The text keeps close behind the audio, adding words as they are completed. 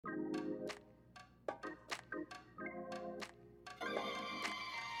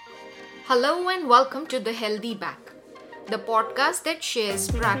Hello and welcome to The Healthy Back, the podcast that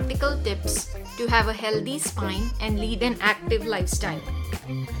shares practical tips to have a healthy spine and lead an active lifestyle.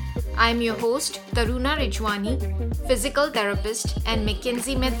 I'm your host, Taruna Rijwani, physical therapist and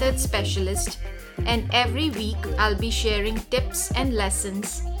McKinsey Method specialist, and every week I'll be sharing tips and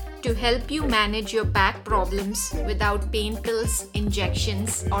lessons to help you manage your back problems without pain pills,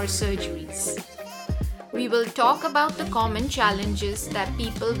 injections, or surgeries. We will talk about the common challenges that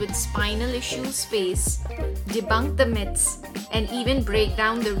people with spinal issues face, debunk the myths, and even break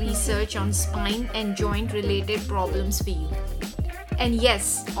down the research on spine and joint related problems for you. And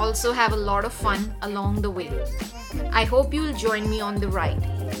yes, also have a lot of fun along the way. I hope you'll join me on the ride.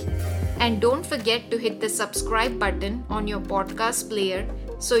 And don't forget to hit the subscribe button on your podcast player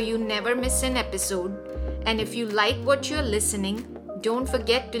so you never miss an episode. And if you like what you're listening, don't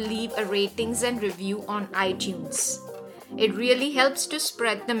forget to leave a ratings and review on iTunes. It really helps to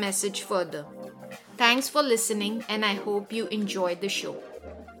spread the message further. Thanks for listening, and I hope you enjoy the show.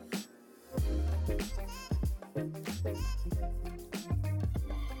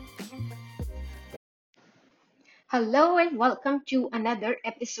 Hello, and welcome to another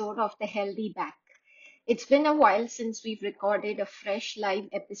episode of The Healthy Back. It's been a while since we've recorded a fresh live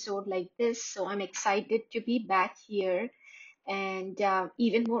episode like this, so I'm excited to be back here and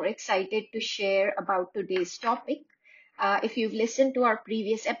even more excited to share about today's topic. If you've listened to our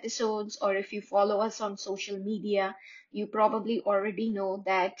previous episodes or if you follow us on social media, you probably already know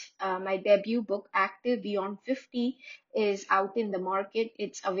that my debut book, Active Beyond 50, is out in the market.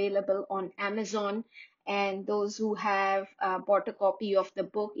 It's available on Amazon. And those who have bought a copy of the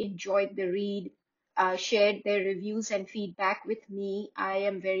book, enjoyed the read, shared their reviews and feedback with me, I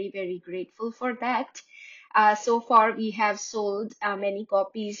am very, very grateful for that. So far, we have sold many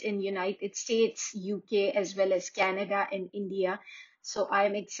copies in United States, UK, as well as Canada and India. So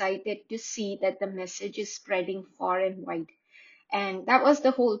I'm excited to see that the message is spreading far and wide. And that was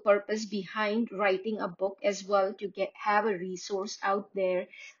the whole purpose behind writing a book as well, to have a resource out there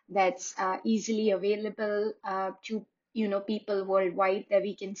that's easily available to people worldwide, that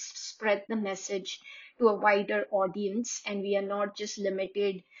we can spread the message to a wider audience, and we are not just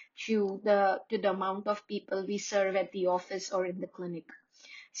limited to the amount of people we serve at the office or in the clinic.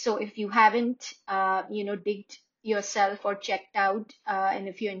 So if you haven't digged yourself or checked out, and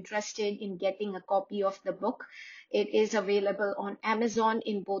if you're interested in getting a copy of the book, it is available on Amazon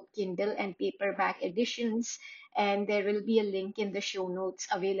in both Kindle and paperback editions, and there will be a link in the show notes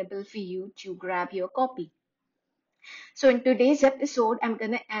available for you to grab your copy. So in today's episode, I'm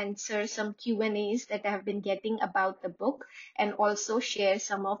going to answer some Q&As that I have been getting about the book, and also share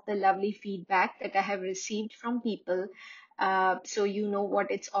some of the lovely feedback that I have received from people, so you know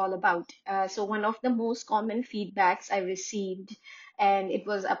what it's all about. So one of the most common feedbacks I received, and it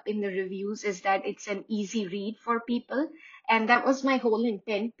was up in the reviews, is that it's an easy read for people. And that was my whole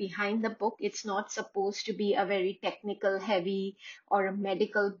intent behind the book. It's not supposed to be a very technical, heavy, or a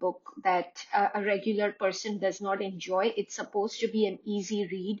medical book that a regular person does not enjoy. It's supposed to be an easy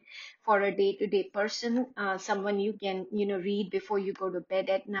read for a day-to-day person, someone you can, read before you go to bed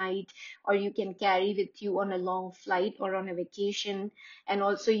at night, or you can carry with you on a long flight or on a vacation, and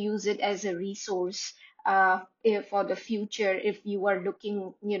also use it as a resource for the future if you are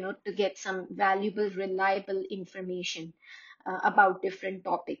looking, to get some valuable, reliable information about different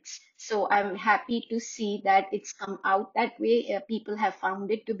topics. So I'm happy to see that it's come out that way. People have found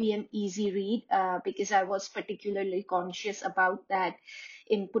it to be an easy read, because I was particularly conscious about that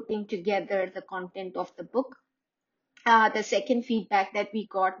in putting together the content of the book. The second feedback that we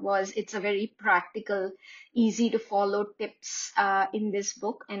got was it's a very practical, easy to follow tips in this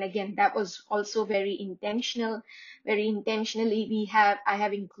book. And again, that was also very intentional. Very intentionally, I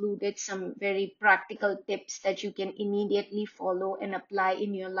have included some very practical tips that you can immediately follow and apply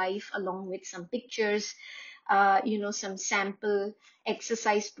in your life, along with some pictures, some sample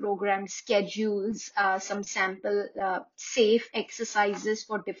exercise program schedules, some sample safe exercises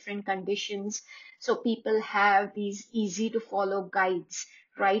for different conditions. So people have these easy to follow guides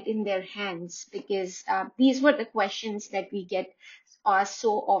right in their hands, because these were the questions that we get asked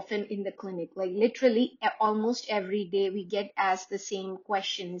so often in the clinic. Like literally almost every day we get asked the same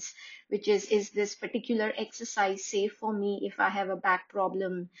questions, which is this particular exercise safe for me if I have a back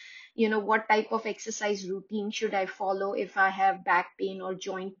problem? What type of exercise routine should I follow if I have back pain or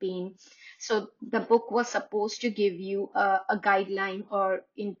joint pain? So the book was supposed to give you a guideline, or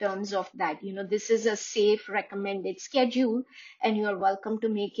in terms of that, this is a safe recommended schedule, and you are welcome to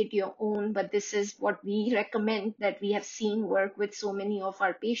make it your own, but this is what we recommend, that we have seen work with so so many of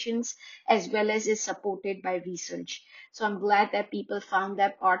our patients, as well as is supported by research. So I'm glad that people found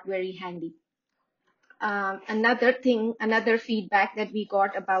that part very handy. Another feedback that we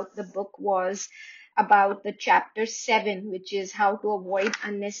got about the book was about the chapter 7, which is how to avoid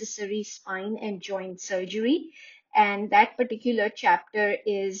unnecessary spine and joint surgery. And that particular chapter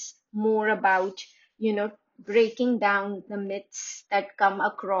is more about, breaking down the myths that come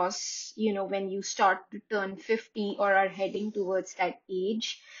across, when you start to turn 50 or are heading towards that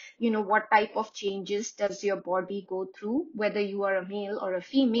age. What type of changes does your body go through, whether you are a male or a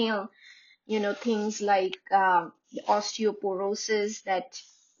female, things like osteoporosis that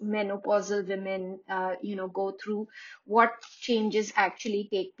menopausal women, go through, what changes actually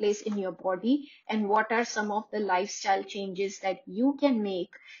take place in your body, and what are some of the lifestyle changes that you can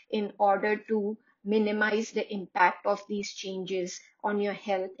make in order to minimize the impact of these changes on your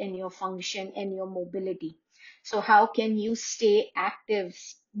health and your function and your mobility. So how can you stay active,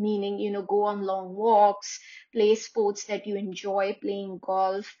 meaning, go on long walks, play sports that you enjoy, playing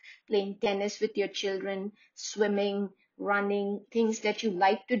golf, playing tennis with your children, swimming, running, things that you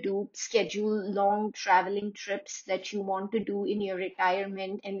like to do, schedule long traveling trips that you want to do in your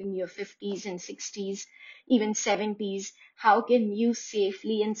retirement and in your 50s and 60s, even 70s. How can you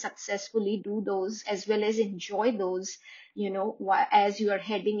safely and successfully do those as well as enjoy those, as you are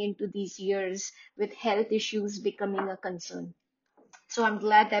heading into these years with health issues becoming a concern? So I'm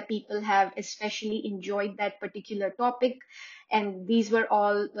glad that people have especially enjoyed that particular topic. And these were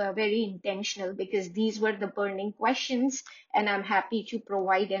all very intentional because these were the burning questions, and I'm happy to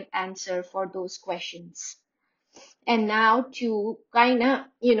provide an answer for those questions. And now to kind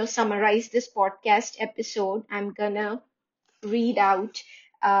of, summarize this podcast episode, I'm gonna read out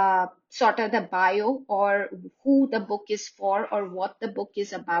sort of the bio or who the book is for or what the book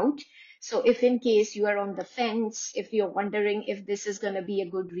is about. So if in case you are on the fence, if you're wondering if this is going to be a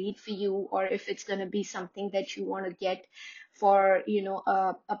good read for you or if it's going to be something that you want to get for,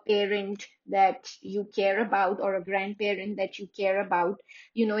 a parent that you care about or a grandparent that you care about,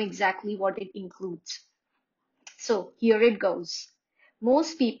 you know exactly what it includes. So here it goes.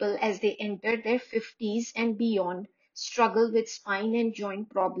 Most people, as they enter their 50s and beyond, struggle with spine and joint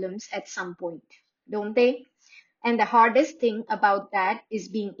problems at some point, don't they? And the hardest thing about that is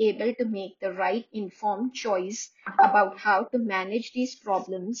being able to make the right informed choice about how to manage these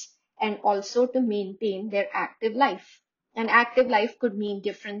problems and also to maintain their active life. An active life could mean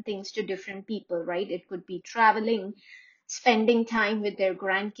different things to different people, right? It could be traveling, spending time with their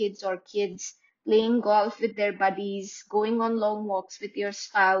grandkids or kids, playing golf with their buddies, going on long walks with your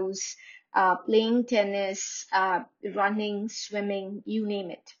spouse, playing tennis, running, swimming, you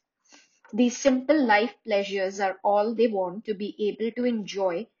name it. These simple life pleasures are all they want to be able to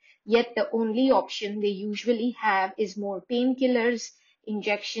enjoy, yet the only option they usually have is more painkillers,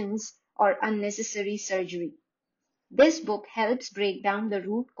 injections, or unnecessary surgery. This book helps break down the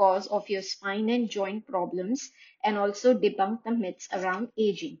root cause of your spine and joint problems and also debunk the myths around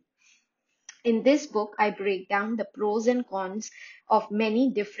aging. In this book, I break down the pros and cons of many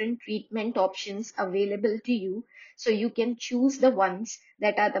different treatment options available to you so you can choose the ones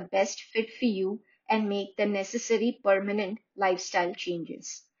that are the best fit for you and make the necessary permanent lifestyle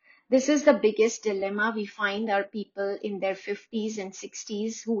changes. This is the biggest dilemma we find our people in their 50s and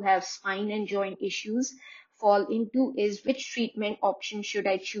 60s who have spine and joint issues fall into is which treatment option should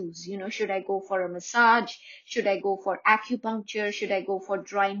I choose? Should I go for a massage? Should I go for acupuncture? Should I go for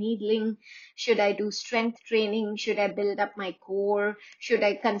dry needling? Should I do strength training? Should I build up my core? Should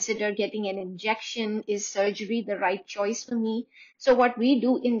I consider getting an injection? Is surgery the right choice for me? So what we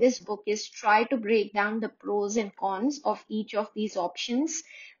do in this book is try to break down the pros and cons of each of these options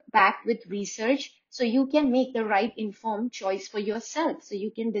backed with research so you can make the right informed choice for yourself. So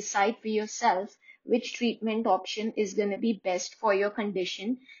you can decide for yourself which treatment option is going to be best for your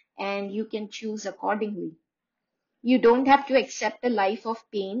condition and you can choose accordingly. You don't have to accept a life of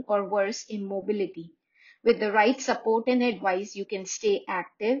pain or worse, immobility. With the right support and advice, you can stay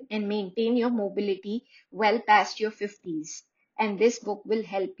active and maintain your mobility well past your 50s. And this book will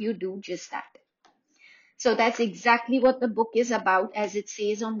help you do just that. So that's exactly what the book is about, as it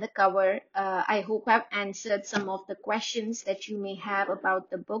says on the cover. I hope I've answered some of the questions that you may have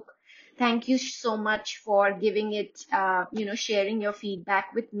about the book. Thank you so much for giving it, sharing your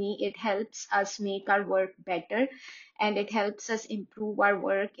feedback with me. It helps us make our work better and it helps us improve our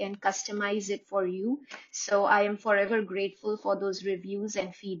work and customize it for you. So I am forever grateful for those reviews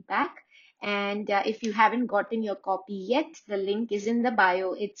and feedback. And if you haven't gotten your copy yet, the link is in the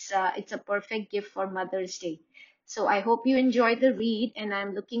bio. It's a perfect gift for Mother's Day. So I hope you enjoy the read, and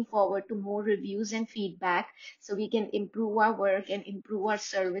I'm looking forward to more reviews and feedback so we can improve our work and improve our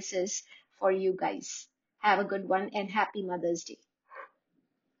services for you guys. Have a good one and happy Mother's Day.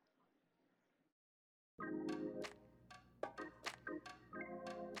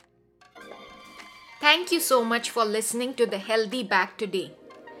 Thank you so much for listening to the Healthy Back today.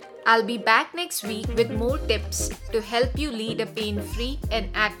 I'll be back next week with more tips to help you lead a pain free and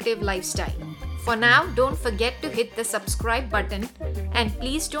active lifestyle. For now, don't forget to hit the subscribe button and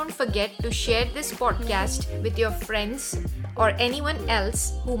please don't forget to share this podcast with your friends or anyone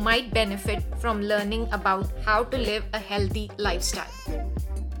else who might benefit from learning about how to live a healthy lifestyle.